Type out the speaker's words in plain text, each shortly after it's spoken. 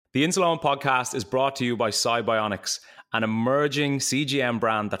The Insuleoin podcast is brought to you by Cybionics, an emerging CGM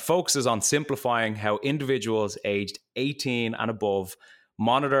brand that focuses on simplifying how individuals aged 18 and above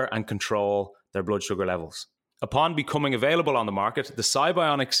monitor and control their blood sugar levels. Upon becoming available on the market, the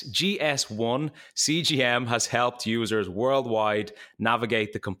Cybionics GS1 CGM has helped users worldwide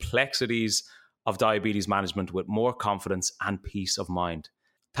navigate the complexities of diabetes management with more confidence and peace of mind.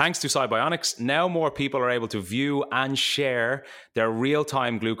 Thanks to Cybionics, now more people are able to view and share their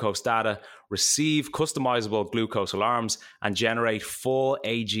real-time glucose data, receive customizable glucose alarms, and generate full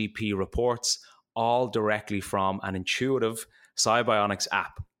AGP reports, all directly from an intuitive Cybionics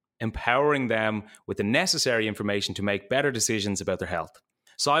app, empowering them with the necessary information to make better decisions about their health.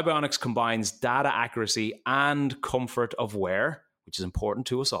 Cybionics combines data accuracy and comfort of wear, which is important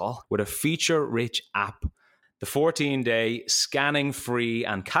to us all, with a feature-rich app. The 14-day scanning-free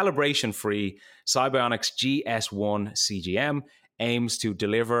and calibration-free Cybionics GS1 CGM aims to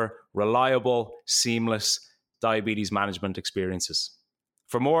deliver reliable, seamless diabetes management experiences.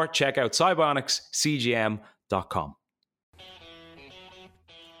 For more, check out cybionicscgm.com.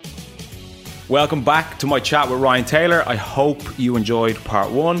 Welcome back to my chat with Ryan Taylor. I hope you enjoyed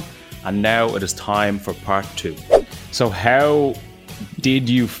part one, and now it is time for part two. So how did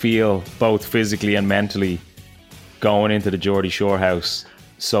you feel both physically and mentally going into the Geordie Shore house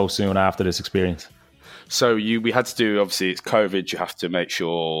so soon after this experience? So we had to do, obviously it's COVID, you have to make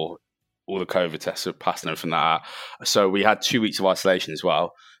sure all the COVID tests are passed and everything like that. So we had 2 weeks of isolation as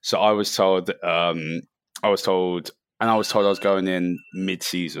well. So I was told I was told I was going in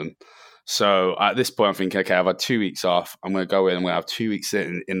mid-season. So at this point, I'm thinking, okay, I've had 2 weeks off. I'm going to go in. I'm going to have 2 weeks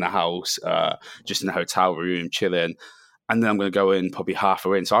in the house, just in the hotel room, chilling. And then I'm going to go in probably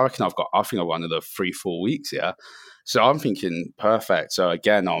halfway in. So I reckon I've got another 3-4 weeks, yeah. So I'm thinking, perfect. So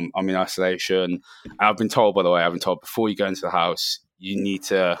again, I'm in isolation. I've been told, by the way, before you go into the house, they need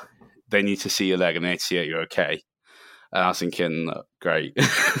to see your leg and they need to see that you're okay. And I was thinking, great,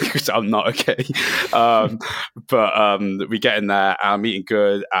 because I'm not okay. But we get in there, and I'm eating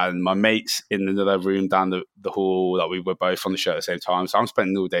good, and my mate's in another room down the hall that we were both on the show at the same time. So I'm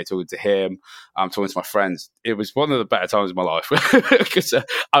spending all day talking to him. I'm talking to my friends. It was one of the better times of my life because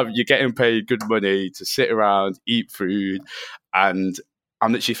you're getting paid good money to sit around, eat food, and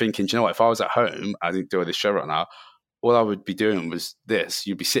I'm literally thinking, do you know what? If I was at home, I didn't do this show right now, all I would be doing was this.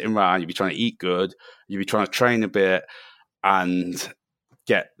 You'd be sitting around, you'd be trying to eat good, you'd be trying to train a bit and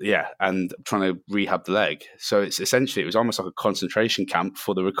and trying to rehab the leg. So it was almost like a concentration camp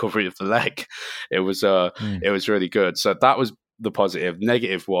for the recovery of the leg. It was really good. So that was the positive.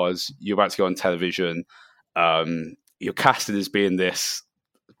 Negative was you're about to go on television. You're casted as being this,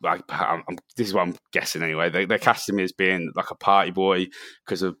 like, this is what I'm guessing anyway. They're casting me as being like a party boy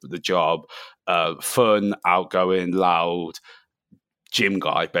because of the job, fun, outgoing, loud, gym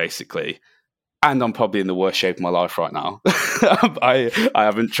guy, basically. And I'm probably in the worst shape of my life right now. I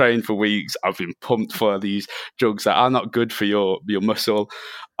haven't trained for weeks. I've been pumped for these drugs that are not good for your muscle.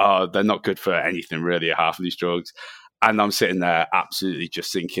 They're not good for anything really, half of these drugs. And I'm sitting there absolutely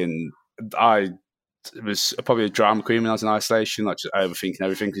just thinking, it was probably a drama queen when I was in isolation, like just overthinking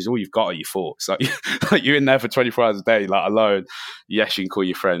everything, because all you've got are your thoughts. Like you're in there for 24 hours a day, like alone. Yes, you can call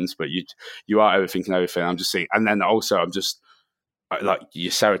your friends, but you are overthinking everything. I'm just thinking, and then also I'm just like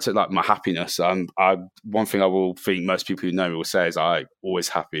your serotonin, like my happiness. One thing I will think most people who know me will say is I always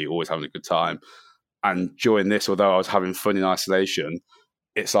happy, always having a good time. And during this, although I was having fun in isolation,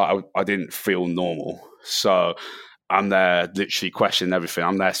 it's like I didn't feel normal. So I'm there literally questioning everything.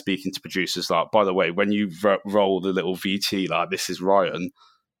 I'm there speaking to producers like, by the way, when you roll the little VT, like, this is Ryan,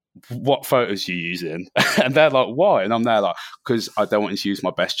 what photos are you using? And they're like, why? And I'm there like, because I don't want you to use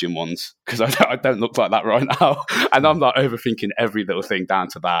my best gym ones, because I don't look like that right now. And I'm like overthinking every little thing down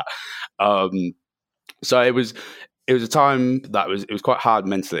to that. So it was a time that it was quite hard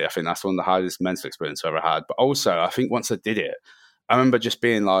mentally. I think that's one of the hardest mental experiences I've ever had. But also, I think once I did it, I remember just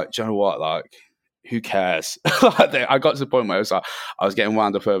being like, do you know what? Like, who cares? I got to the point where it was like, I was getting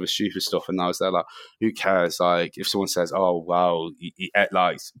wound up over stupid stuff, and I was there like, who cares? Like, if someone says, oh, wow, he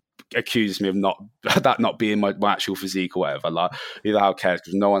like accuses me of not being my actual physique or whatever, like, who the hell cares?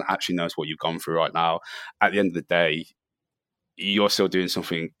 Because no one actually knows what you've gone through right now. At the end of the day, you're still doing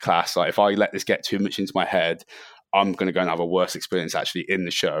something class. Like, if I let this get too much into my head, I'm going to go and have a worse experience actually in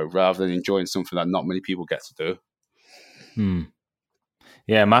the show, rather than enjoying something that not many people get to do.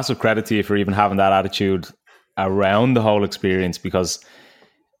 Yeah, massive credit to you for even having that attitude around the whole experience, because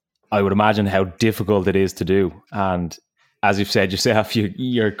I would imagine how difficult it is to do. And as you've said yourself,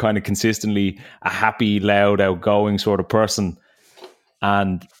 you're kind of consistently a happy, loud, outgoing sort of person.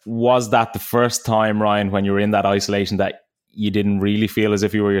 And was that the first time, Ryan, when you were in that isolation, that you didn't really feel as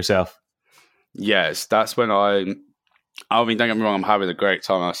if you were yourself? Yes, that's when I mean, don't get me wrong, I'm having a great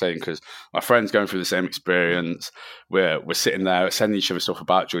time, I was saying, because my friend's going through the same experience. We're sitting there sending each other stuff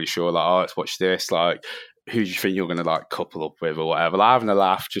about Geordie Shore, like, oh, let's watch this, like, who do you think you're going to, like, couple up with or whatever? Like, having a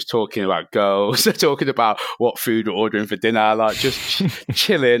laugh, just talking about girls, talking about what food we're ordering for dinner, like, just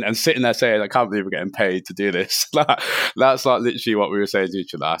chilling and sitting there saying, I can't believe we're getting paid to do this. That's, like, literally what we were saying to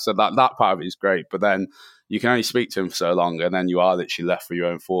each other. So that part of it is great. But then you can only speak to him for so long, and then you are literally left for your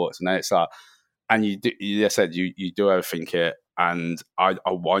own thoughts. And then it's like, and you just said you do overthink it, and I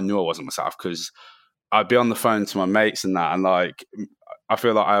knew I wasn't myself, because I'd be on the phone to my mates and that, and like I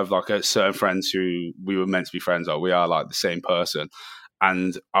feel like I have like a certain friends who we were meant to be friends, or we are like the same person,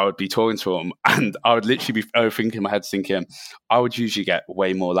 and I would be talking to them, and I would literally be overthinking in my head, thinking I would usually get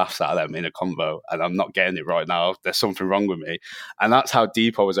way more laughs out of them in a convo, and I'm not getting it right now. There's something wrong with me, and that's how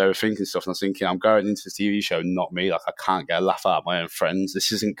deep I was overthinking stuff. And I was thinking, I'm going into the TV show, not me. Like, I can't get a laugh out of my own friends.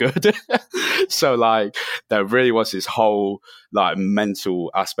 This isn't good. So like, there really was this whole like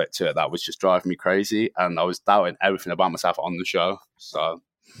mental aspect to it that was just driving me crazy, and I was doubting everything about myself on the show. So,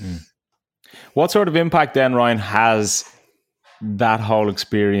 what sort of impact then, Ryan, has that whole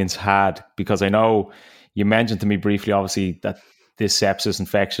experience had? Because I know you mentioned to me briefly, obviously, that this sepsis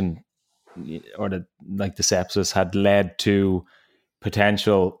infection, or the sepsis, had led to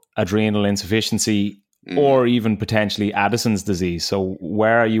potential adrenal insufficiency or even potentially Addison's disease. So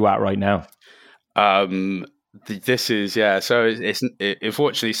where are you at right now? This is, so it's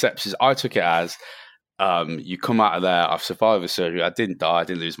unfortunately sepsis. I took it as you come out of there, I've survived the surgery, I didn't die, I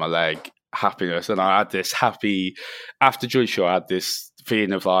didn't lose my leg, happiness. And I had this happy, after Geordie Shore, I had this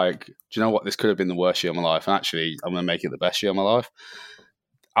feeling of like, do you know what, this could have been the worst year of my life, and actually I'm going to make it the best year of my life.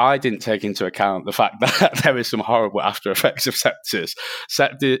 I didn't take into account the fact that there is some horrible after effects of sepsis.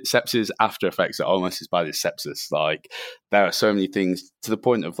 Sepsis after effects are almost as bad as sepsis. Like, there are so many things, to the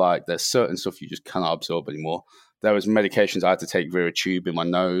point of like, there's certain stuff you just cannot absorb anymore. There was medications I had to take via a tube in my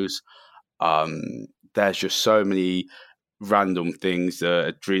nose. There's just so many random things,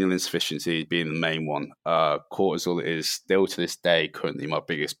 adrenal insufficiency being the main one. Cortisol is still to this day currently my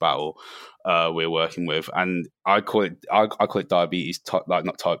biggest battle we're working with, and I call it diabetes, like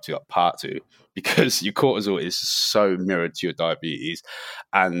not type 2, like part 2, because your cortisol is so mirrored to your diabetes,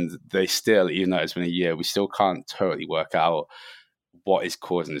 and they still, even though it's been a year, we still can't totally work out what is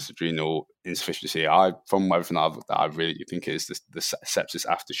causing this adrenal insufficiency. From everything I've looked at, I really do think it is the sepsis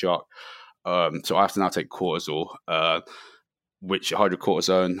aftershock. So I have to now take cortisol, which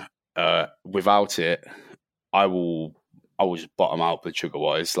hydrocortisone. Without it, I will just bottom out blood sugar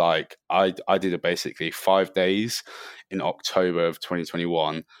wise. Like, I did it basically 5 days in October of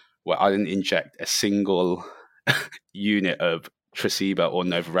 2021 where I didn't inject a single unit of Tresiba or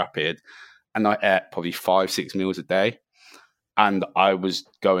NovaRapid, and I ate probably 5-6 meals a day, and I was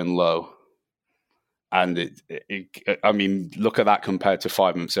going low. And I mean, look at that compared to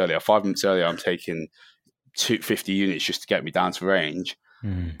 5 months earlier. 5 months earlier, I'm taking 250 units just to get me down to range.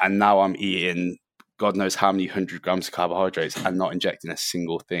 And now I'm eating God knows how many 100 grams of carbohydrates and not injecting a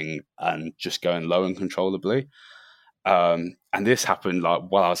single thing and just going low uncontrollably. And this happened like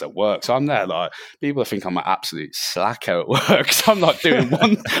while I was at work. So I'm there, like, people think I'm an absolute slacker at work. So I'm not doing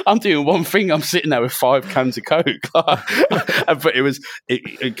I'm doing one thing. I'm sitting there with 5 cans of Coke. But it was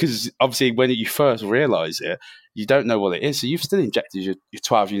because obviously when you first realise it, you don't know what it is. So you've still injected your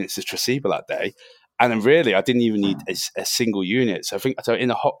 12 units of Tresiba that day. And then really, I didn't even need a single unit. So I think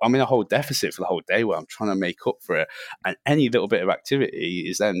I'm in a whole deficit for the whole day where I'm trying to make up for it. And any little bit of activity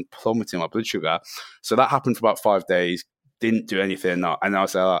is then plummeting my blood sugar. So that happened for about 5 days. Didn't do anything. And I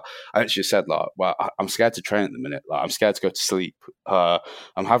was like, I actually said, like, well, I'm scared to train at the minute. Like, I'm scared to go to sleep.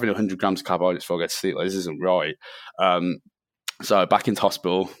 I'm having 100 grams of carbohydrates before I go to sleep. Like, this isn't right. So back into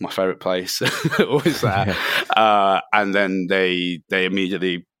hospital, my favourite place, always there. And then they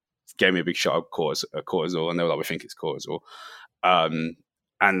immediately gave me a big shot of cortisol, and they were like, we think it's cortisol. And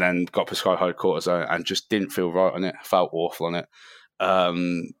then got prescribed hydrocortisone and just didn't feel right on it. Felt awful on it.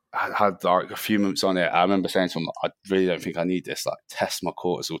 I had like a few months on it. I remember saying to them, I really don't think I need this. Like, test my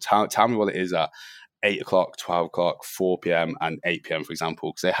cortisol. Tell me what it is at 8 o'clock, 12 o'clock, 4 p.m. and 8 p.m., for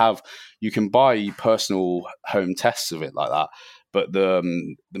example. Because you can buy personal home tests of it like that. But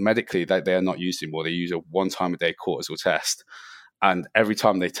the medically, they are not used anymore. They use a 1 time a day cortisol test. And every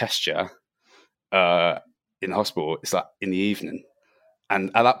time they test you in hospital, it's like in the evening. And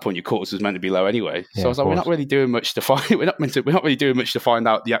at that point, your cortisol is meant to be low anyway. So I was like, we're not really doing much to find. We're not really doing much to find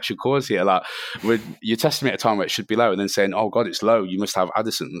out the actual cause here. Like, you're testing me at a time where it should be low, and then saying, "Oh God, it's low. You must have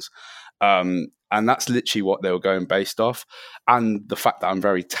Addison's." And that's literally what they were going based off. And the fact that I'm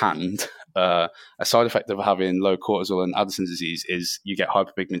very tanned a side effect of having low cortisol and Addison's disease is you get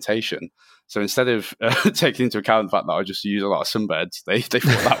hyperpigmentation. So instead of taking into account the fact that I just use a lot of sunbeds, they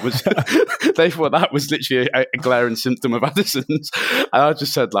thought that was they thought that was literally a glaring symptom of Addison's. And I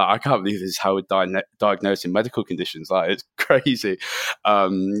just said, like, I can't believe this is how we're diagnosing medical conditions. Like, it's crazy.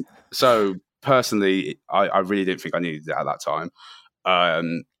 So personally, I really didn't think I needed it at that time.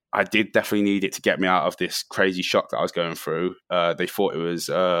 I did definitely need it to get me out of this crazy shock that I was going through. They thought it was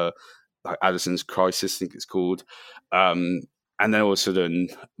like Addison's crisis, I think it's called. And then all of a sudden,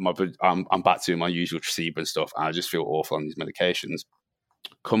 I'm back to my usual Tresiba and stuff, and I just feel awful on these medications.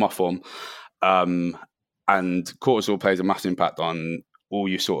 Come off them, and cortisol plays a massive impact on all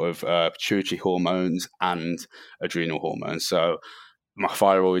your sort of pituitary hormones and adrenal hormones. So my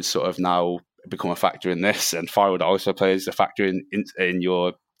thyroid sort of now become a factor in this, and thyroid also plays a factor in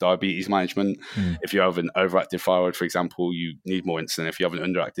your diabetes management. If you have an overactive thyroid, for example, you need more insulin. If you have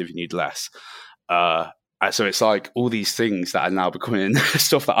an underactive, you need less. So it's like all these things that are now becoming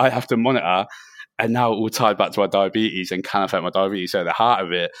stuff that I have to monitor, and now all tied back to my diabetes and can affect my diabetes. So at the heart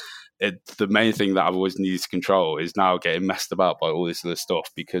of it, the main thing that I've always needed to control is now getting messed about by all this other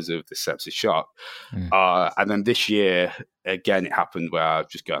stuff because of the sepsis shock. And then this year, again, it happened where I've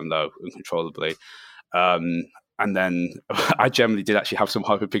just gotten low uncontrollably. And then I generally did actually have some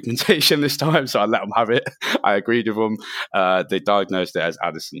hyperpigmentation this time, so I let them have it. I agreed with them. They diagnosed it as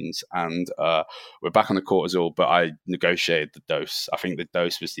Addison's, and we're back on the cortisol, but I negotiated the dose. I think the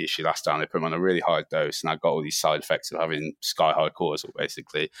dose was the issue last time. They put me on a really high dose, and I got all these side effects of having sky-high cortisol,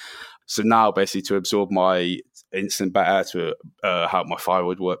 basically. So now, basically, to absorb my insulin better, to help my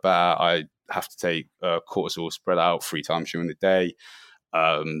thyroid work better, I have to take cortisol spread out 3 times during the day.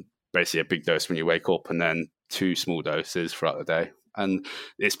 Basically, a big dose when you wake up, and then 2 small doses throughout the day. And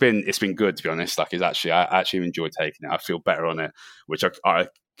it's been good, to be honest. Like, I actually enjoyed taking it. I feel better on it, which I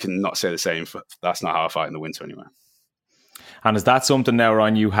cannot say the same for. That's not how I fight in the winter anyway. And is that something now,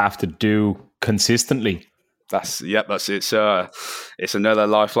 Ryan, you have to do consistently? That's it's another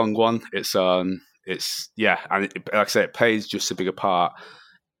lifelong one. It's and like I say, it plays just a bigger part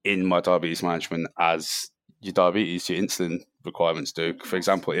in my diabetes management as your insulin requirements do. For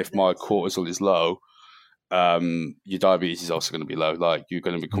example, if my cortisol is low, your diabetes is also going to be low. Like, you're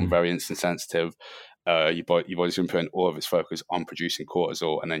going to become very insulin sensitive. Your body's going to put all of its focus on producing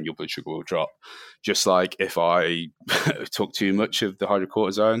cortisol, and then your blood sugar will drop. Just like if I took too much of the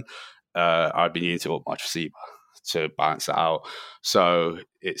hydrocortisone, I'd be needing to up my Tresiba to balance that out. So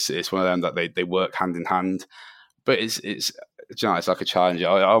it's one of them that they work hand in hand. But it's like a challenge. It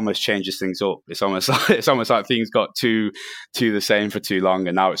almost changes things up. It's almost like things got too the same for too long,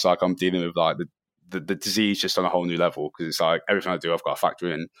 and now it's like I'm dealing with like the disease just on a whole new level, because it's like everything I do, I've got to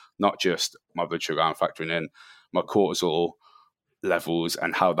factor in not just my blood sugar, I'm factoring in my cortisol levels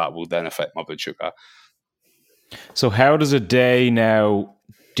and how that will then affect my blood sugar. So how does a day now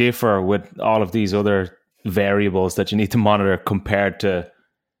differ with all of these other variables that you need to monitor compared to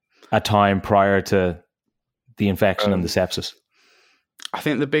a time prior to the infection and the sepsis? I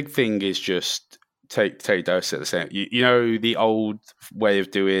think the big thing is just take dose at the same. You know, the old way of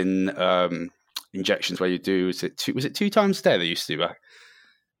doing injections where you do, was it 2 times a day they used to do back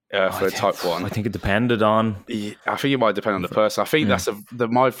for type 1? I think it depended on. I think it might depend on the person. I think that's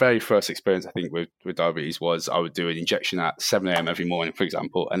my very first experience. I think with diabetes was I would do an injection at 7 a.m. every morning, for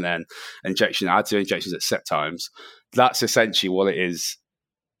example, and then I had to do injections at set times. That's essentially what it is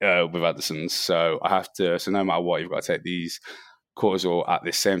with Addison's. So I have to. So no matter what, you've got to take these cortisol at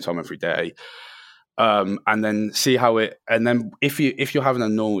the same time every day, and then see how it. And then if you're having a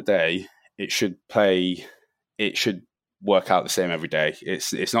normal day, it should work out the same every day.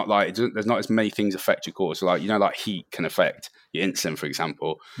 It's not like there's not as many things affect your cortisol. Like, like heat can affect your insulin, for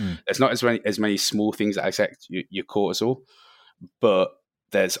example. There's not as many small things that affect your cortisol, but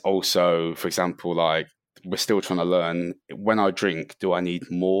there's also, for example, like we're still trying to learn, when I drink, do I need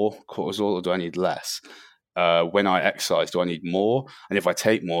more cortisol or do I need less? When I exercise, do I need more? And if I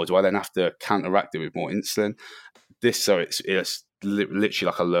take more, do I then have to counteract it with more insulin? So it's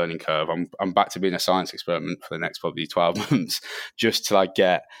literally like a learning curve. I'm back to being a science experiment for the next probably 12 months, just to like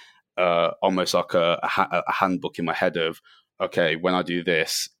get almost like a handbook in my head of, okay, when I do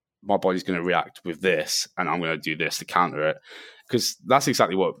this, my body's going to react with this, and I'm going to do this to counter it. Because that's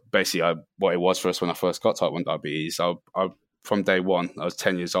exactly what it was for us when I first got type 1 diabetes. I from day one, I was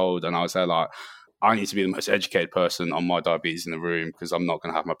 10 years old, and I was there like, I need to be the most educated person on my diabetes in the room, because I'm not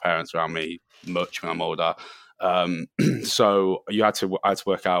going to have my parents around me much when I'm older. So I had to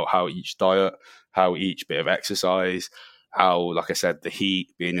work out how each diet, how each bit of exercise, how, like I said, the heat,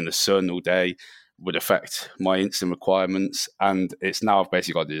 being in the sun all day, would affect my insulin requirements. And it's now I've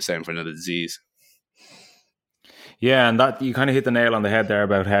basically got to do the same for another disease. Yeah, and that you kind of hit the nail on the head there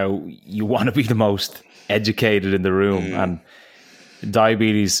about how you want to be the most educated in the room. And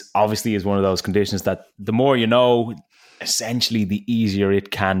diabetes obviously is one of those conditions that the more you know, essentially the easier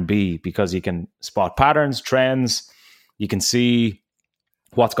it can be, because you can spot patterns, trends, you can see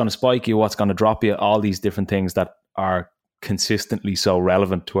what's going to spike you, what's going to drop you, all these different things that are consistently so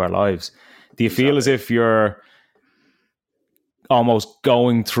relevant to our lives. Do you feel as if you're almost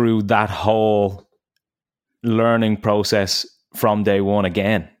going through that whole learning process from day one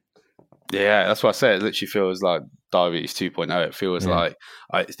again? Yeah, that's what I said. It literally feels like diabetes 2.0. It feels like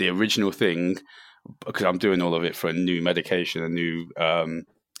it's the original thing, because I'm doing all of it for a new medication, a new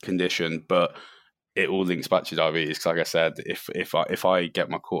condition, but it all links back to diabetes. Because like I said, if I get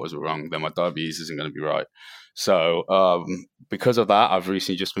my cortisol wrong, then my diabetes isn't going to be right. So because of that, I've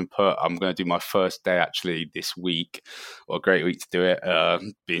recently just been I'm going to do my first day actually this week, or a great week to do it,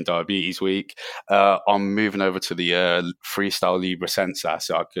 being diabetes week. I'm moving over to the Freestyle Libre sensor,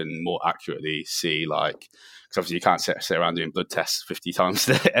 so I can more accurately see, like, because obviously you can't sit around doing blood tests 50 times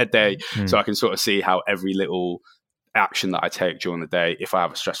a day. So I can sort of see how every little action that I take during the day, if I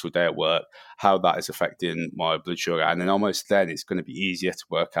have a stressful day at work, how that is affecting my blood sugar. And then almost then it's going to be easier to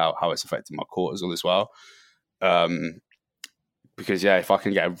work out how it's affecting my cortisol as well. Because if I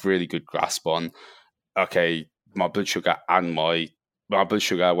can get a really good grasp on, okay, my blood sugar and my blood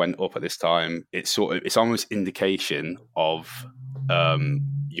sugar went up at this time, it's almost indication of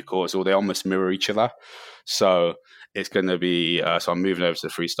your cortisol. They almost mirror each other. So it's going to be, so I'm moving over to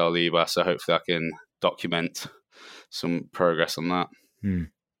the Freestyle Libre, so hopefully I can document some progress on that.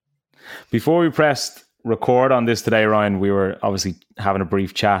 Before we pressed record on this today, Ryan, we were obviously having a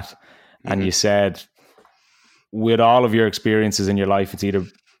brief chat, and you said, with all of your experiences in your life, it's either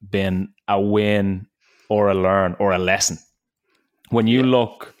been a win or a learn or a lesson. When you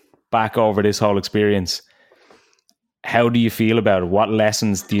look back over this whole experience, how do you feel about it? What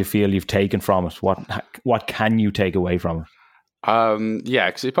lessons do you feel you've taken from it? What can you take away from it?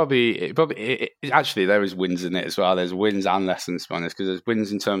 Because it actually, there is wins in it as well. There's wins and lessons, to be honest, because there's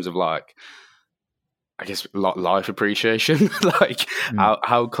wins in terms of, like, I guess, life appreciation, like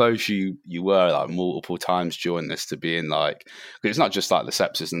how close you were, like, multiple times during this to being like, because it's not just like the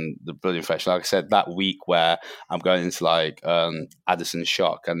sepsis and the blood infection. Like I said, that week where I'm going into like Addison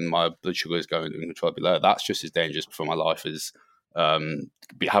shock and my blood sugar is going uncontrollably low, that's just as dangerous for my life as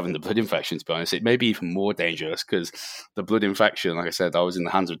having the blood infection, to be honest. It may be even more dangerous, because the blood infection, like I said, I was in the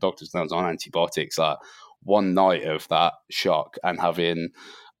hands of doctors and I was on antibiotics. Like, one night of that shock and having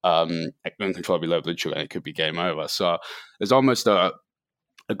uncontrollably low blood sugar, and it could be game over. So there's almost a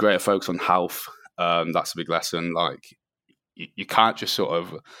greater focus on health. That's a big lesson. Like, you can't just sort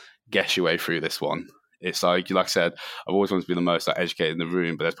of guess your way through this one. It's like I said, I've always wanted to be the most, like, educated in the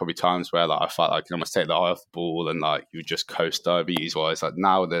room, but there's probably times where, like, I felt like I almost take the eye off the ball and, like, you just coast diabetes wise. Like,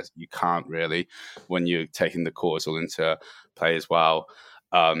 now that you can't really, when you're taking the cortisol into play as well.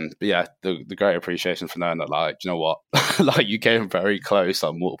 But yeah, the great appreciation for knowing that, like, you know what, like, you came very close,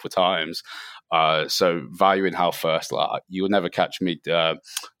 like, multiple times. So valuing health first. Like, you will never catch me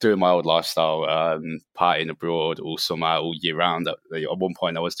doing my old lifestyle, partying abroad all summer, all year round. At one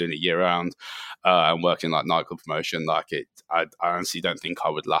point, I was doing it year round and working like nightclub promotion. Like, I honestly don't think I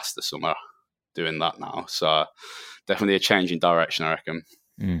would last the summer doing that now. So definitely a change in direction, I reckon.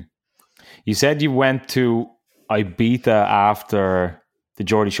 You said you went to Ibiza after the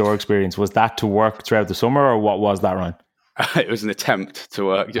Geordie Shore experience. Was that to work throughout the summer, or what was that, Ryan? It was an attempt to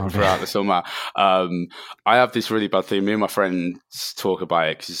work throughout the summer. I have this really bad thing. Me and my friends talk about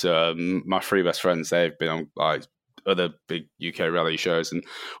it because my three best friends, they've been on, like, other big UK rally shows, and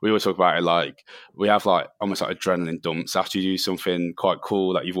we always talk about it. Like, we have, like, almost like adrenaline dumps after you do something quite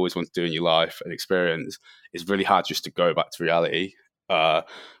cool that you've always wanted to do in your life and experience. It's really hard just to go back to reality.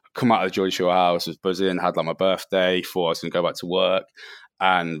 Come out of the Geordie Shore house, was buzzing, had like my birthday, thought I was going to go back to work,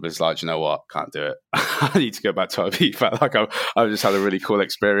 and was like, you know what, can't do it. I need to go back to Ibiza. Like, I just had a really cool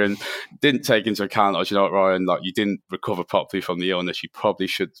experience. Didn't take into account, like, you know what, Ryan, like, you didn't recover properly from the illness. You probably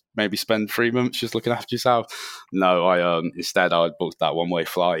should maybe spend 3 months just looking after yourself. No, instead I booked that one-way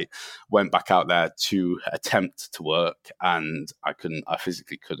flight, went back out there to attempt to work, and I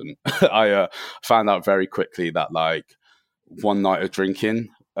physically couldn't. I found out very quickly that, like, one night of drinking,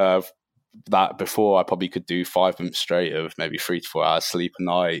 that before I probably could do 5 months straight of maybe 3 to 4 hours sleep a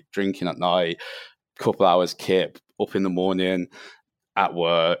night, drinking at night, couple hours kip, up in the morning, at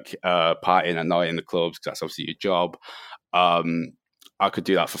work, partying at night in the clubs, because that's obviously your job. I could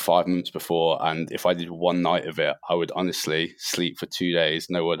do that for 5 months before, and if I did one night of it, I would honestly sleep for 2 days.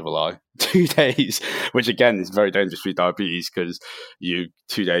 No word of a lie, 2 days, which again is very dangerous for diabetes because 2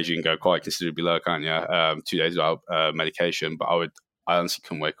 days you can go quite considerably low, can't you? 2 days without medication, but I honestly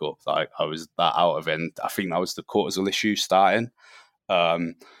couldn't wake up. Like I was that out of it. And I think that was the cortisol issue starting.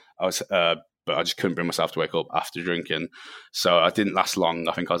 But I just couldn't bring myself to wake up after drinking. So I didn't last long.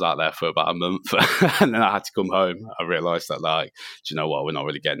 I think I was out there for about a month and then I had to come home. I realised that, like, do you know what? We're not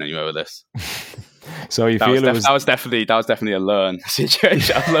really getting anywhere with this. So that was definitely a learn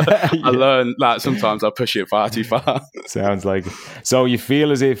situation. I learned that sometimes I push it far too far. Sounds like it. So you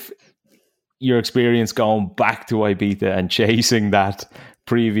feel as if your experience going back to Ibiza and chasing that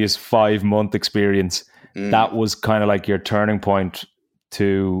previous 5-month experience, that was kind of like your turning point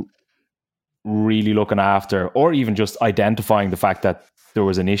to really looking after, or even just identifying the fact that there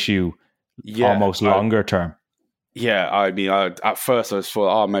was an issue almost longer term. Yeah, I mean, at first I was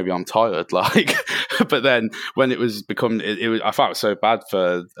thought, maybe I'm tired, like, but then when it was I felt so bad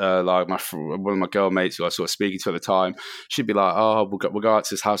for like one of my girl mates who I was sort of speaking to at the time. She'd be like, we'll go out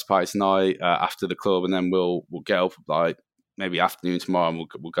to this house party tonight after the club, and then we'll get up like maybe afternoon tomorrow, and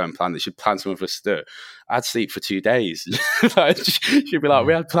we'll go and plan this. She'd plan something for us to do. I'd sleep for 2 days. She'd be like,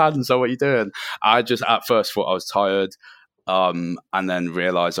 we had plans, so what are you doing? I just at first thought I was tired, and then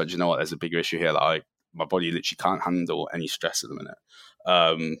realised, like, you know what, there's a bigger issue here. Like, my body literally can't handle any stress at the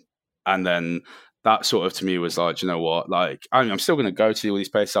minute. And then that sort of to me was like, you know what, like, I'm still going to go to all these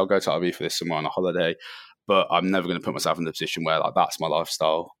places. I'll go to Ibiza for this summer on a holiday, but I'm never going to put myself in the position where like that's my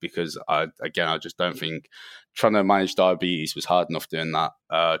lifestyle, because I just don't think trying to manage diabetes was hard enough doing that.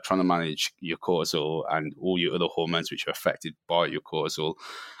 Trying to manage your cortisol and all your other hormones which are affected by your cortisol,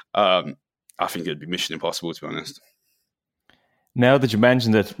 I think it'd be mission impossible, to be honest. Now that you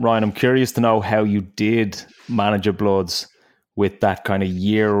mentioned it, Ryan, I'm curious to know how you did manage your bloods with that kind of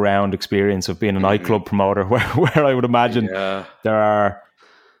year-round experience of being a nightclub promoter, where I would imagine there are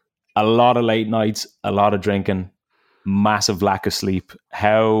a lot of late nights, a lot of drinking, massive lack of sleep.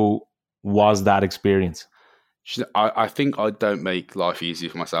 How was that experience? I think I don't make life easy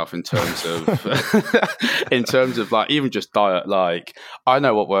for myself in terms of in terms of like even just diet. Like, I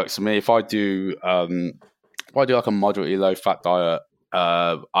know what works for me. If I do like a moderately low fat diet,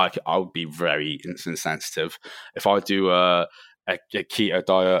 I'll be very insulin sensitive. If I do a keto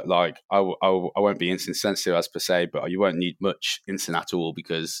diet, like I won't be insulin sensitive as per se, but you won't need much insulin at all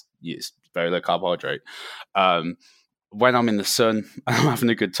because it's very low carbohydrate. When I'm in the sun and I'm having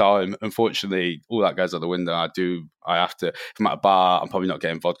a good time, unfortunately, all that goes out the window. I have to, if I'm at a bar, I'm probably not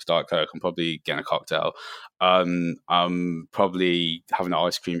getting vodka Diet Coke. I'm probably getting a cocktail. I'm probably having an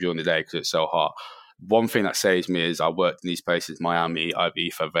ice cream during the day because it's so hot. One thing that saves me is I worked in these places, Miami,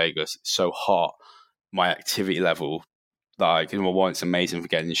 Ibiza, Vegas. It's so hot. My activity level, like, number one, it's amazing for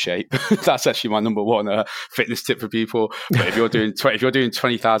getting in shape. That's actually my number one fitness tip for people. But if you're doing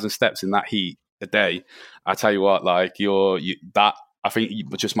 20,000 steps in that heat a day, I tell you what, like I think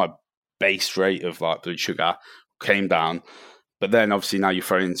just my base rate of like blood sugar came down. But then obviously now you're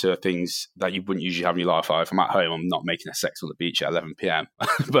thrown into things that you wouldn't usually have in your life. Like, if I'm at home, I'm not making a sex on the beach at 11 p.m.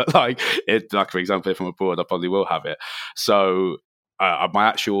 But like for example, if I'm abroad, I probably will have it. So my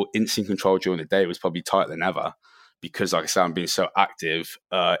actual instinct control during the day was probably tighter than ever because, like I said, I'm being so active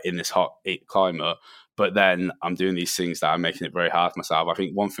in this hot climate. But then I'm doing these things that are making it very hard for myself. I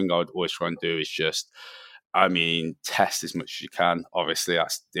think one thing I would always try and do is just, test as much as you can. Obviously,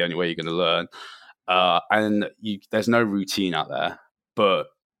 that's the only way you're going to learn. And there's no routine out there, but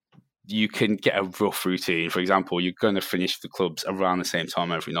you can get a rough routine. For example, you're going to finish the clubs around the same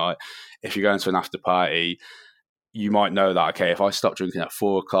time every night. If you're going to an after party, you might know that, okay, if I stop drinking at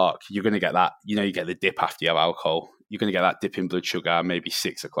 4:00, you're going to get that, you get the dip after you have alcohol. You're going to get that dip in blood sugar, maybe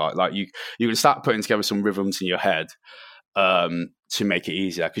 6:00. Like you can start putting together some rhythms in your head to make it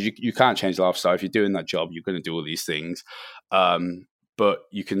easier, because you can't change the lifestyle. If you're doing that job, you're going to do all these things. But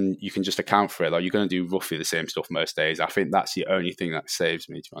you can just account for it. Like, you're going to do roughly the same stuff most days. I think that's the only thing that saves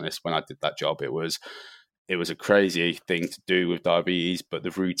me, to be honest. When I did that job, it was a crazy thing to do with diabetes, but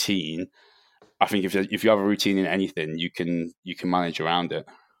the routine, I think if you have a routine in anything, you can manage around it.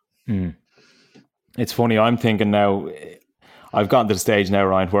 It's funny, I'm thinking now, I've gotten to the stage now,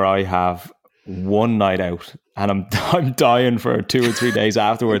 Ryan, where I have one night out and I'm dying for 2 or 3 days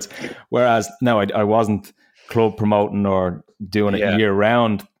afterwards. Whereas no, I wasn't club promoting or doing it year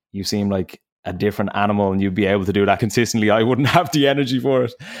round. You seem like a different animal and you'd be able to do that consistently. I wouldn't have the energy for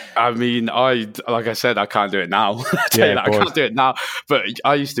it. I mean, like I said, I can't do it now. I can't do it now. But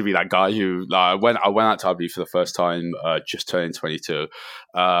I used to be that guy who, like, when I went out to RB for the first time, just turning 22,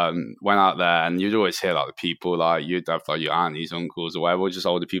 went out there, and you'd always hear like the people, like you'd have like your aunties, uncles, or whatever, just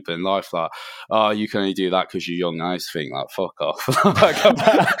older people in life, like, oh, you can only do that because you're young. And I used to think, like, fuck off. Like,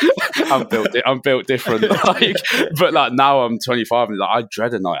 I'm built different. Like, but like now I'm 25 and like I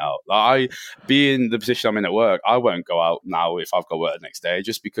dread a night out. Like, I be in the position I'm in at work, I won't go out now if I've got work the next day,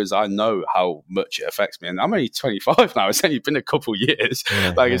 just because I know how much it affects me. And I'm only 25 now. It's only been a couple of years.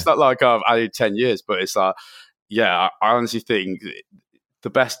 It's not like I've added 10 years, but it's like, I honestly think the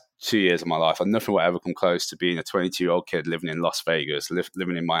best 2 years of my life, and nothing will ever come close to being a 22-year-old kid living in Las Vegas,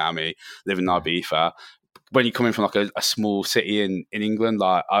 living in Miami, living in Ibiza. When you come in from like a small city in England,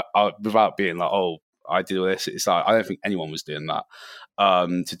 like I without being like, oh, I did all this, it's like I don't think anyone was doing that.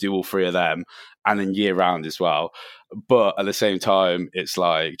 To do all three of them, and then year round as well. But at the same time, it's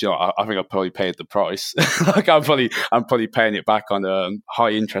like, I think I probably paid the price. Like I'm probably paying it back on a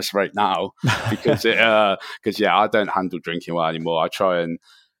high interest rate now because I don't handle drinking well anymore. I try and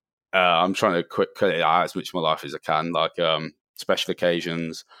I'm trying to cut it out as much of my life as I can, like special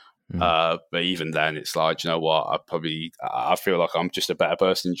occasions. But even then, it's like, you know what? I feel like I'm just a better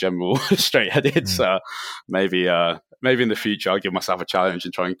person in general, straight-headed. So maybe in the future I'll give myself a challenge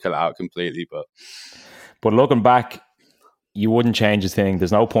and try and cut it out completely. But looking back, you wouldn't change a thing.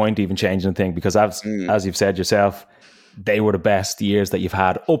 There's no point even changing a thing because as you've said yourself, they were the best years that you've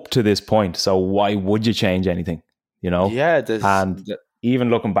had up to this point. So why would you change anything? You know? Yeah.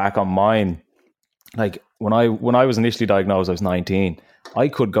 Even looking back on mine, like when I was initially diagnosed, I was 19. I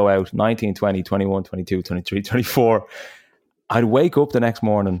could go out 19, 20, 21, 22, 23, 24. I'd wake up the next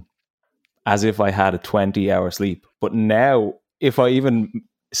morning as if I had a 20-hour sleep. But now, if I even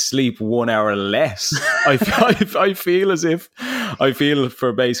sleep 1 hour less, I feel as if I feel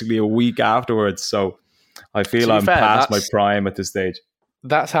for basically a week afterwards. So I feel I'm past my prime at this stage.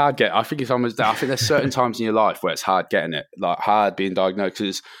 That's hard get. I think it's almost. I think there's certain times in your life where it's hard getting it, like hard being diagnosed.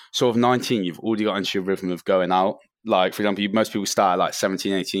 Because sort of 19, you've already got into your rhythm of going out. Like, for example, most people start at like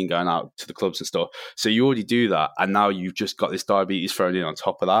 17, 18 going out to the clubs and stuff. So you already do that. And now you've just got this diabetes thrown in on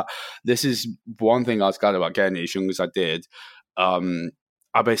top of that. This is one thing I was glad about getting it as young as I did.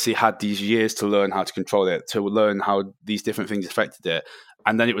 I basically had these years to learn how to control it, to learn how these different things affected it.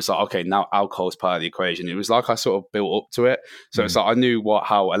 And then it was like, okay, now alcohol is part of the equation. It was like I sort of built up to it. So it's like I knew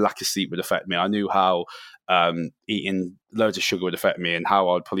how a lack of sleep would affect me. I knew how eating loads of sugar would affect me and how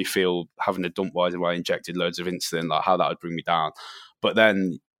I'd probably feel having a dump wise if I injected loads of insulin, like how that would bring me down. But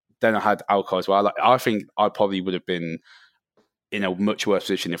then I had alcohol as well. Like, I think I probably would have been in a much worse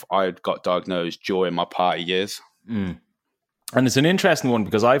position if I had got diagnosed during my party years. And it's an interesting one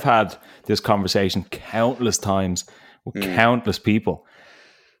because I've had this conversation countless times with countless people.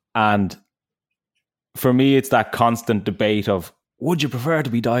 And for me, it's that constant debate of, would you prefer to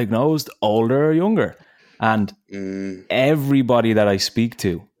be diagnosed older or younger? And everybody that I speak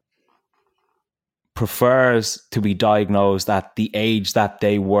to prefers to be diagnosed at the age that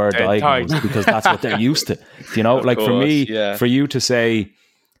they were diagnosed because that's what they're used to. You know, like, for me, for you to say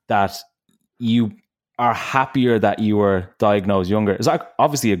that you are happier that you were diagnosed younger is like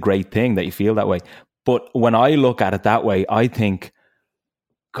obviously a great thing that you feel that way. But when I look at it that way, I think,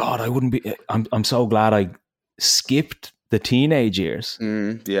 God, I'm so glad I skipped the teenage years.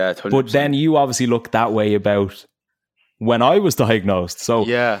 100%. But then you obviously look that way about when I was diagnosed. So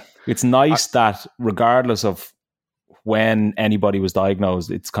it's nice that regardless of when anybody was diagnosed,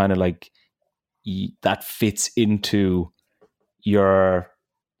 it's kind of like that fits into your,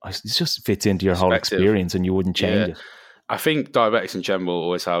 it just fits into your whole experience and you wouldn't change it. I think diabetics in general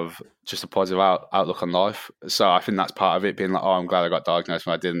always have just a positive outlook on life. So I think that's part of it, being like, oh, I'm glad I got diagnosed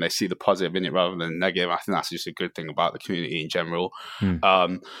when I did. And they see the positive in it rather than negative. I think that's just a good thing about the community in general.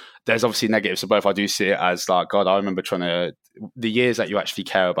 There's obviously negatives to both. I do see it as like, God, I remember the years that you actually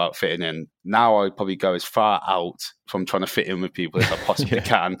care about fitting in. Now I probably go as far out from trying to fit in with people as I possibly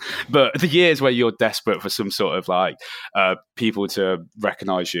can. But the years where you're desperate for some sort of like people to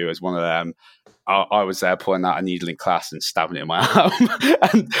recognize you as one of them, I was there pulling out a needle in class and stabbing it in my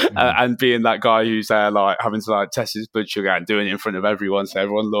arm and being that guy who's there like having to like test his blood sugar and doing it in front of everyone so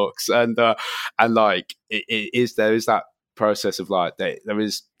everyone looks and like there is that process of like there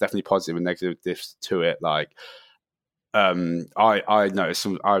is definitely positive and negative diffs to it. Like I noticed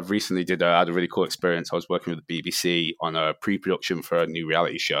I recently had a really cool experience. I was working with the BBC on a pre-production for a new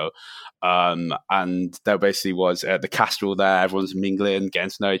reality show. And there basically was the cast all there, everyone's mingling, getting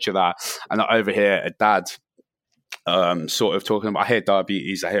to know each other. And over here, a dad sort of talking about, I hear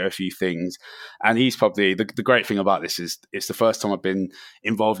diabetes, I hear a few things. And he's probably, the great thing about this is it's the first time I've been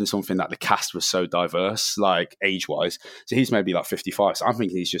involved in something that the cast was so diverse, like age-wise. So he's maybe like 55. So I'm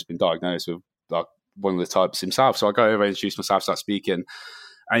thinking he's just been diagnosed with like one of the types himself. So I go over and introduce myself, start speaking.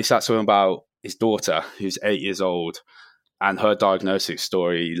 And he starts talking about his daughter, who's 8 years old. And her diagnosis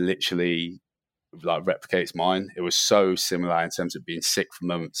story literally like replicates mine. It was so similar in terms of being sick for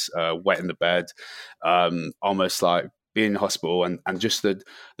months, wet in the bed, almost like being in hospital, and just the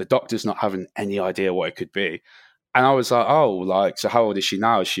doctors not having any idea what it could be. And I was like, oh, like, so how old is she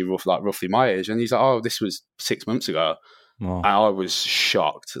now? Is she roughly my age? And he's like, oh, this was 6 months ago. Wow. And I was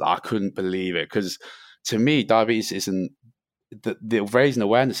shocked. I couldn't believe it, because to me, diabetes isn't, the raising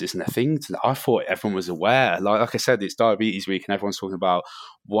awareness isn't a thing. I thought everyone was aware. Like I said, it's diabetes week and everyone's talking about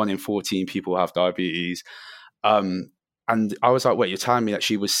 1 in 14 people have diabetes. And I was like, wait, you're telling me that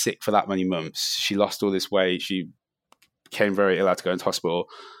she was sick for that many months? She lost all this weight. She became very ill, had to go into hospital.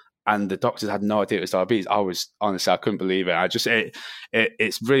 And the doctors had no idea it was diabetes. I couldn't believe it.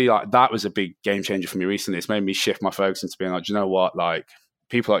 It's really like, that was a big game changer for me recently. It's made me shift my focus into being like, do you know what? Like,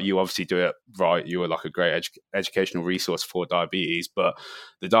 people like you obviously do it right. You are like a great educational resource for diabetes, but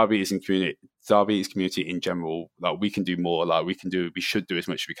the diabetes community in general, like, we can do more. Like, we should do as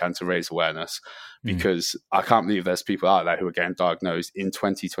much as we can to raise awareness, because I can't believe there's people out there who are getting diagnosed in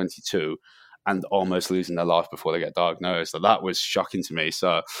 2022 and almost losing their life before they get diagnosed. So that was shocking to me.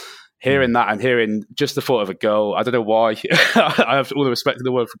 So hearing that and hearing just the thought of a girl, I don't know why. I have all the respect in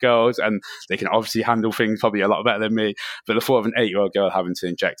the world for girls, and they can obviously handle things probably a lot better than me. But the thought of an 8-year-old girl having to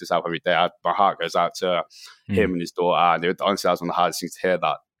inject herself every day, my heart goes out to him and his daughter. And honestly, that was one of the hardest things to hear.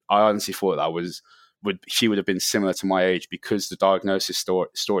 That I honestly thought she would have been similar to my age, because the diagnosis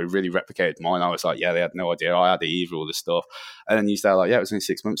story really replicated mine. I was like, yeah, they had no idea I had it either, all this stuff. And then he's there like, yeah, it was only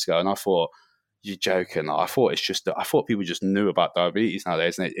 6 months ago. And I thought, you're joking. I thought people just knew about diabetes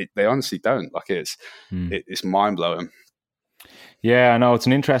nowadays, and they honestly don't. Like, it's mind blowing. Yeah, I know, it's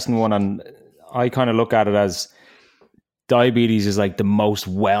an interesting one, and I kind of look at it as diabetes is like the most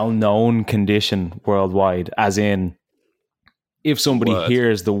well-known condition worldwide. As in, if somebody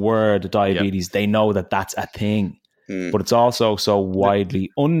hears the word diabetes, they know that that's a thing. But it's also so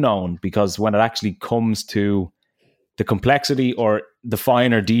widely unknown, because when it actually comes to the complexity or the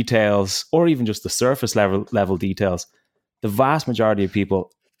finer details, or even just the surface level details, the vast majority of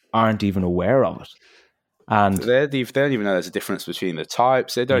people aren't even aware of it. And they don't even know there's a difference between the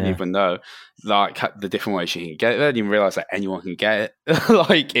types. They don't even know like the different ways you can get it. They don't even realize that anyone can get it.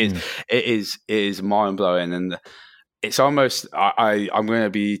 Like, it is mind blowing. And it's almost, I'm going to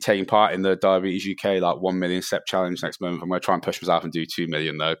be taking part in the Diabetes UK like 1 million step challenge next month. I'm going to try and push myself and do 2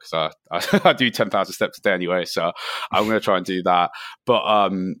 million though, because I do 10,000 steps a day anyway. So I'm going to try and do that. But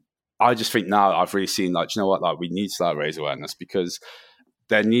I just think now I've really seen, like, you know what, like, we need to start raise awareness, because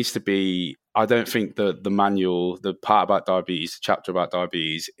there needs to be, I don't think the manual, the part about diabetes, the chapter about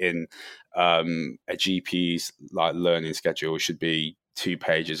diabetes in a GP's like learning schedule should be 2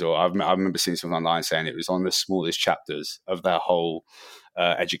 pages, or I remember seeing something online saying it was on the smallest chapters of their whole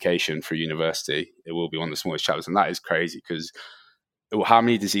education for university. It will be one of the smallest chapters, and that is crazy, because how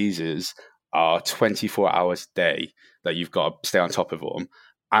many diseases are 24 hours a day that you've got to stay on top of them,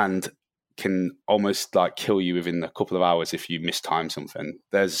 and can almost like kill you within a couple of hours if you mistime something.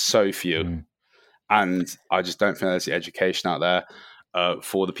 There's so few, and I just don't think there's the education out there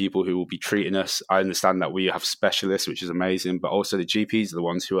for the people who will be treating us. I understand that we have specialists, which is amazing, but also the GPs are the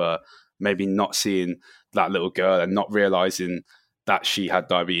ones who are maybe not seeing that little girl and not realizing that she had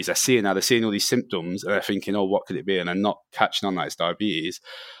diabetes. They're seeing all these symptoms, and they're thinking, oh, what could it be? And they're not catching on that it's diabetes.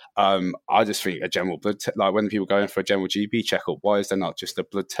 I just think a general blood like when people go in for a general GP checkup, why is there not just a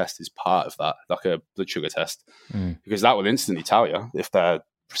blood test as part of that, like a blood sugar test? Because that will instantly tell you if they're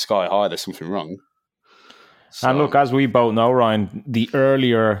sky high, there's something wrong. So. And look, as we both know, Ryan, the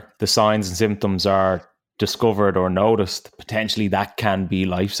earlier the signs and symptoms are discovered or noticed, potentially that can be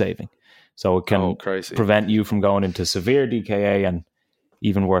life-saving. So it can prevent you from going into severe DKA and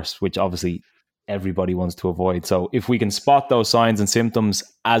even worse, which obviously everybody wants to avoid. So if we can spot those signs and symptoms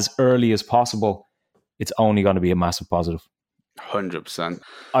as early as possible, it's only going to be a massive positive. 100%.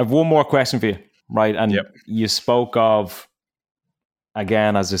 I have one more question for you, right? And you spoke of,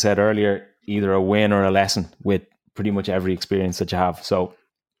 again, as I said earlier, either a win or a lesson with pretty much every experience that you have. So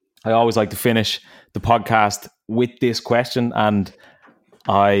I always like to finish the podcast with this question, and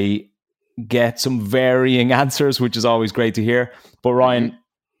I get some varying answers, which is always great to hear. But Ryan,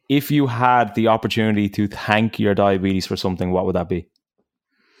 if you had the opportunity to thank your diabetes for something, what would that be?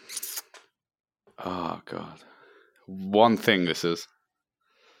 Oh, God. One thing this is.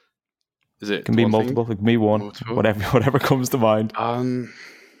 Is it? It can be multiple. It can be one. Multiple? Whatever comes to mind.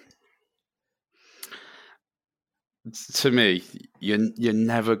 To me, you're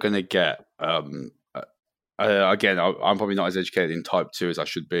never going to get. Again, I'm probably not as educated in type 2 as I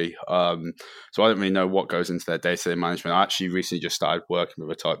should be. So I don't really know what goes into their day-to-day management. I actually recently just started working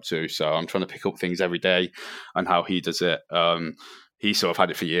with a type 2, so I'm trying to pick up things every day and how he does it. He sort of had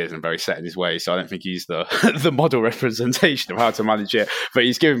it for years and very set in his ways, so I don't think he's the the model representation of how to manage it. But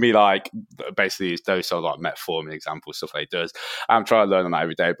he's given me like basically those sort of like metformin examples, stuff that he does. I'm trying to learn on that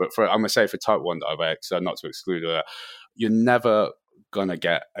every day. But I'm going to say for type 1 diabetic, so not to exclude it, you're never going to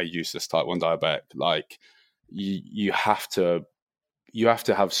get a useless type 1 diabetic. Like, you have to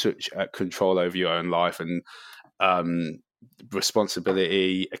have such control over your own life and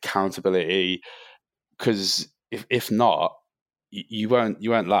responsibility, accountability, because if not, you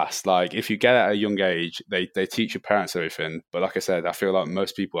won't last. Like, if you get at a young age, they teach your parents everything, but like I said, I feel like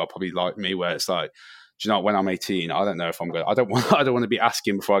most people are probably like me, where it's like, do you know, when I'm 18, I don't know if I'm good. I don't want to be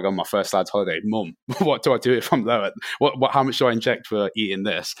asking before I go on my first lad's holiday, Mum, what do I do if I'm low? How much do I inject for eating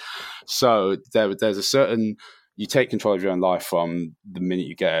this? So there's a certain, you take control of your own life from the minute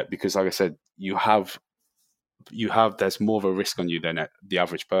you get it, because like I said, there's more of a risk on you than the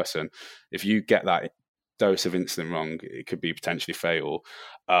average person. If you get that dose of insulin wrong, it could be potentially fatal.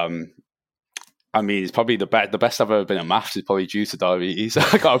 I mean, it's probably the best I've ever been at maths is probably due to diabetes.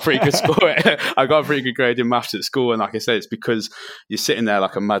 I got a pretty good score. I got a pretty good grade in maths at school, and like I said, it's because you're sitting there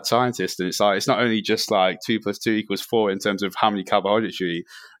like a mad scientist, and it's like, it's not only just like 2 + 2 = 4 in terms of how many carbohydrates you eat.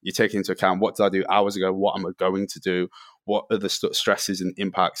 You take into account, what did I do hours ago? What am I going to do? What are the stresses and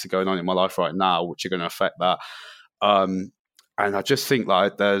impacts are going on in my life right now, which are going to affect that? And I just think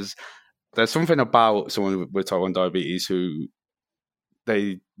like there's something about someone with type 1 diabetes who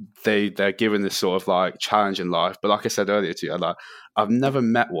they're given this sort of like challenge in life. But like I said earlier to you, like, I've never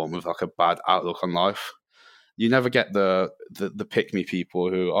met one with like a bad outlook on life. You never get the pick me people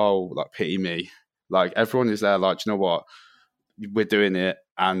who, oh, like, pity me. Like, everyone is there like, you know what, we're doing it,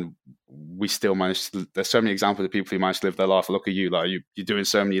 and we still manage to, there's so many examples of people who manage to live their life. Look at you, like you're doing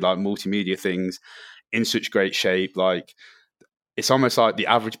so many like multimedia things in such great shape. Like, it's almost like the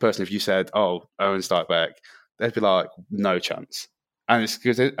average person, if you said, oh, Owen's diabetic, they'd be like, no chance. And it's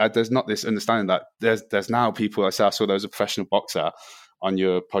because there's not this understanding that there's now people. I saw there was a professional boxer on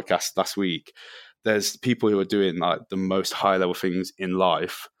your podcast last week. There's people who are doing like the most high level things in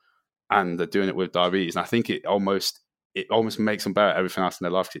life, and they're doing it with diabetes. And I think it almost makes them better at everything else in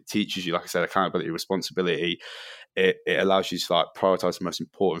their life. It teaches you, like I said, accountability, responsibility. It allows you to like prioritize the most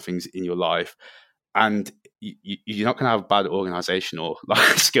important things in your life. And you're not going to have bad organizational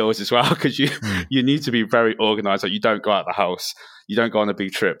like skills as well, because you need to be very organized. Like, you don't go out of the house, you don't go on a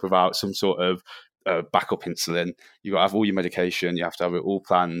big trip without some sort of backup insulin. You got to have all your medication, you have to have it all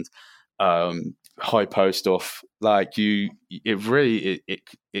planned. Hypo stuff, like it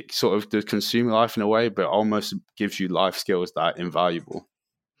sort of does consume life in a way, but almost gives you life skills that are invaluable.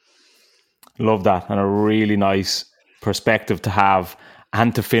 Love that, and a really nice perspective to have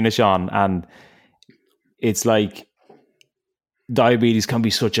and to finish on. And it's like, diabetes can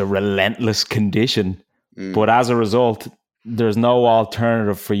be such a relentless condition, but as a result, there's no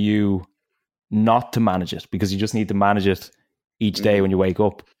alternative for you not to manage it, because you just need to manage it each day when you wake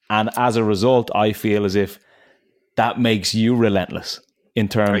up. And as a result, I feel as if that makes you relentless in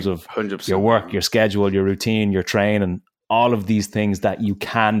terms of 100%. Your work, your schedule, your routine, your training, all of these things that you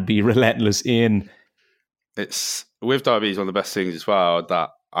can be relentless in. It's with diabetes, one of the best things as well, that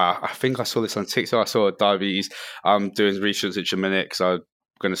I think I saw this on TikTok. I saw diabetes. I'm doing research at a minute because I'm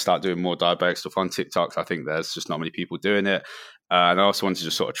going to start doing more diabetic stuff on TikTok. I think there's just not many people doing it. And I also wanted to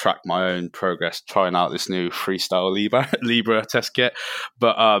just sort of track my own progress, trying out this new Freestyle Libre test kit.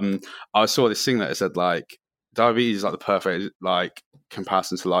 But I saw this thing that said like, diabetes is like the perfect like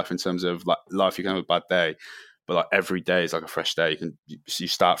comparison to life in terms of like life. You can have a bad day, but like every day is like a fresh day. You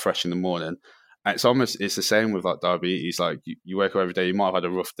start fresh in the morning. And it's the same with like diabetes. Like, you wake up every day, you might have had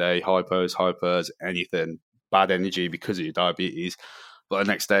a rough day, hypers, anything, bad energy because of your diabetes. But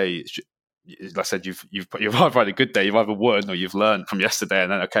the next day, like I said, you've either had a good day, you've either won or you've learned from yesterday,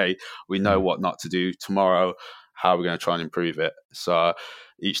 and then, okay, we know what not to do tomorrow. How are we going to try and improve it? So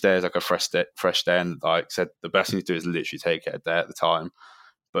each day is like a fresh day. And like I said, the best thing to do is literally take it a day at a time,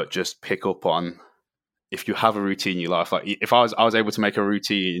 but just pick up on, if you have a routine in your life. Like, if I was able to make a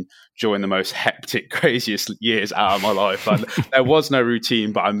routine during the most hectic, craziest years out of my life, like, there was no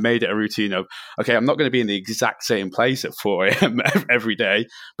routine, but I made it a routine of, okay, I'm not going to be in the exact same place at 4 a.m. every day,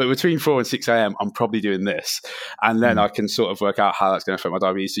 but between 4 and 6 a.m., I'm probably doing this. And then I can sort of work out how that's going to affect my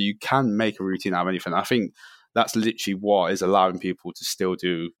diabetes. So you can make a routine out of anything. I think that's literally what is allowing people to still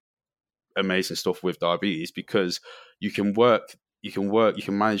do amazing stuff with diabetes, because you can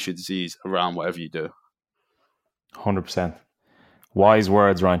manage your disease around whatever you do. 100%. Wise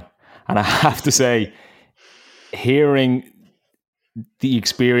words, Ryan. And I have to say, hearing the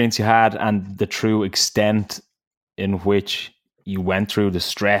experience you had and the true extent in which you went through the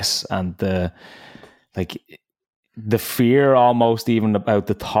stress and the fear almost even about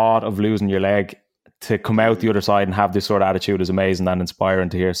the thought of losing your leg, to come out the other side and have this sort of attitude is amazing and inspiring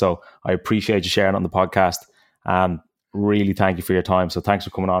to hear. So I appreciate you sharing it on the podcast, and really thank you for your time. So thanks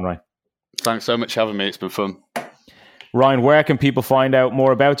for coming on, Ryan. Thanks so much for having me. It's been fun. Ryan, where can people find out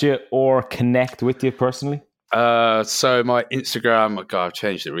more about you or connect with you personally? So my Instagram, I've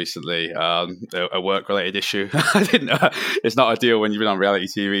changed it recently. A work-related issue. I didn't know. It's not ideal when you've been on reality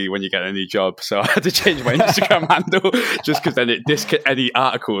TV when you get a new job. So I had to change my Instagram handle just because then it any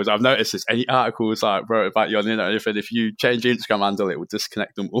articles. I've noticed this. Any articles I wrote about you on the internet, if you change your Instagram handle, it would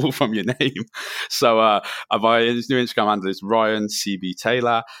disconnect them all from your name. So my new Instagram handle is Ryan CB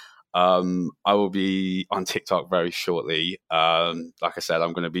Taylor. I will be on TikTok very shortly. Like I said,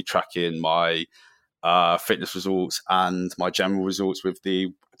 I'm going to be tracking my fitness results and my general results with the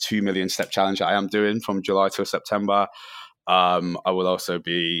 2 million step challenge that I am doing from July till September. I will also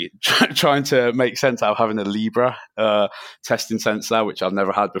be trying to make sense out of having a Libra testing sensor, which I've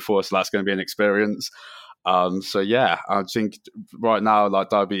never had before. So that's going to be an experience. So yeah, I think right now, like,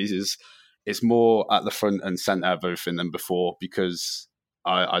 diabetes is more at the front and center of everything than before, because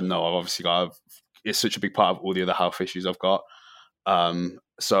I know I've obviously it's such a big part of all the other health issues I've got.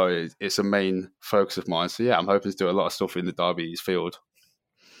 So it's a main focus of mine. So yeah, I'm hoping to do a lot of stuff in the diabetes field.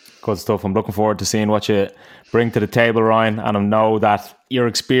 Good stuff. I'm looking forward to seeing what you bring to the table, Ryan. And I know that your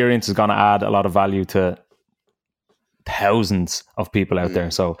experience is going to add a lot of value to thousands of people out there.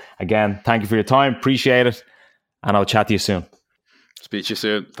 So again, thank you for your time. Appreciate it. And I'll chat to you soon. Speak to you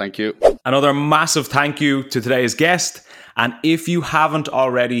soon. Thank you. Another massive thank you to today's guest. And if you haven't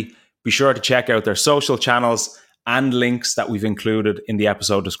already, be sure to check out their social channels and links that we've included in the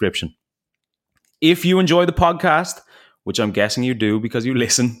episode description. If you enjoy the podcast, which I'm guessing you do because you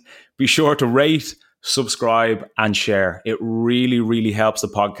listen, be sure to rate, subscribe, and share. It really, really helps the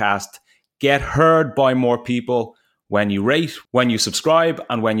podcast get heard by more people when you rate, when you subscribe,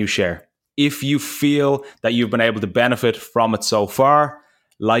 and when you share. If you feel that you've been able to benefit from it so far,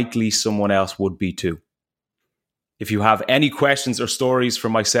 likely someone else would be too. If you have any questions or stories for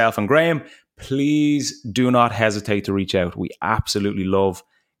myself and Graham, please do not hesitate to reach out. We absolutely love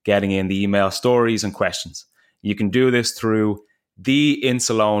getting in the email stories and questions. You can do this through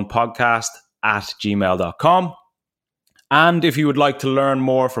theinsalonepodcast@gmail.com. And if you would like to learn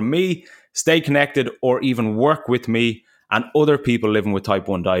more from me, stay connected, or even work with me and other people living with type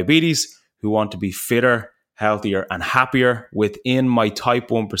 1 diabetes who want to be fitter, healthier, and happier within my Type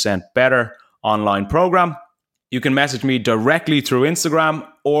 1% Better online program, you can message me directly through Instagram,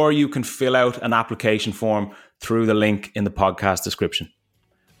 or you can fill out an application form through the link in the podcast description.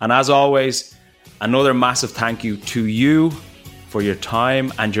 And as always, another massive thank you to you for your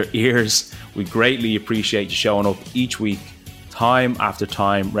time and your ears. We greatly appreciate you showing up each week, time after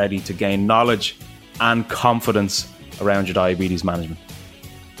time, ready to gain knowledge and confidence around your diabetes management.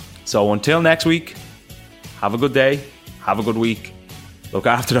 So until next week, have a good day, have a good week, look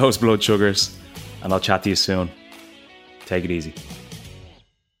after those blood sugars, and I'll chat to you soon. Take it easy.